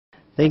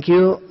Thank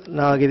you.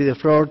 Now I give you the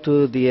floor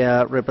to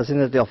the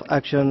representative of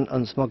Action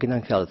on Smoking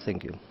and Health.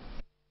 Thank you.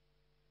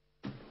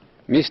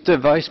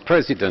 Mr. Vice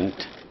President,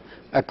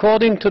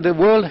 according to the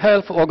World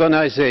Health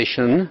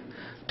Organization,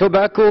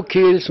 tobacco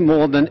kills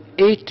more than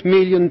 8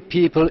 million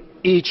people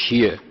each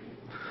year.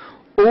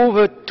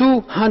 Over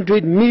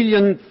 200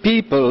 million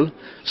people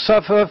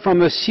suffer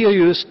from a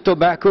serious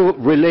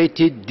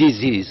tobacco-related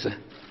disease.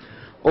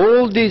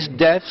 All these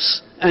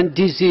deaths and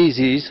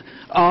diseases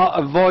are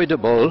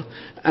avoidable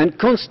and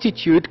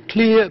constitute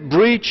clear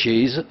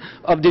breaches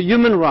of the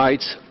human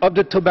rights of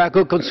the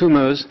tobacco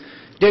consumers,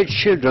 their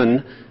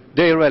children,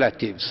 their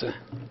relatives.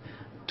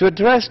 To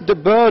address the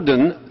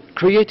burden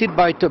created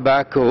by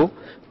tobacco,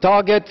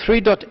 Target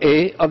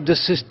 3.A of the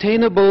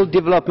Sustainable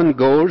Development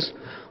Goals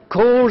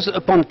calls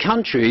upon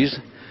countries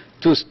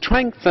to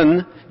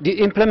strengthen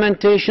the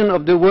implementation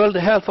of the World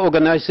Health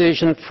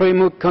Organization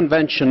Framework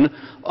Convention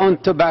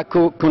on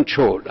Tobacco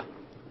Control.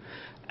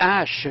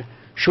 ASH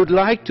should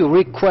like to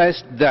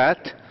request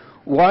that,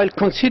 while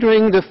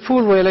considering the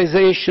full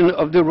realization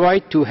of the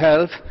right to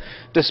health,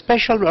 the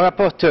Special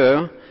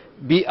Rapporteur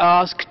be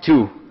asked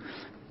to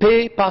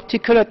pay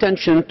particular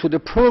attention to the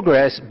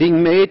progress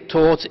being made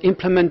towards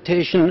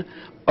implementation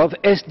of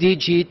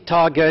SDG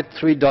Target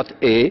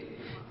 3.A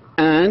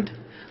and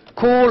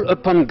call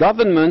upon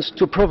governments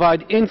to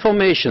provide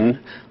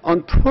information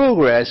on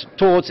progress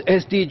towards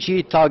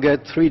SDG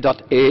Target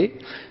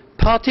 3.A,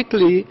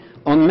 particularly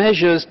on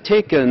measures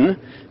taken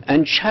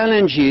and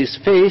challenges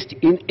faced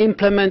in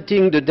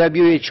implementing the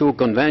WHO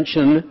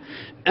Convention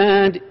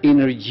and in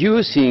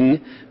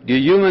reducing the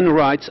human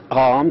rights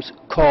harms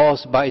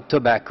caused by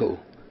tobacco.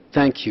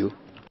 Thank you.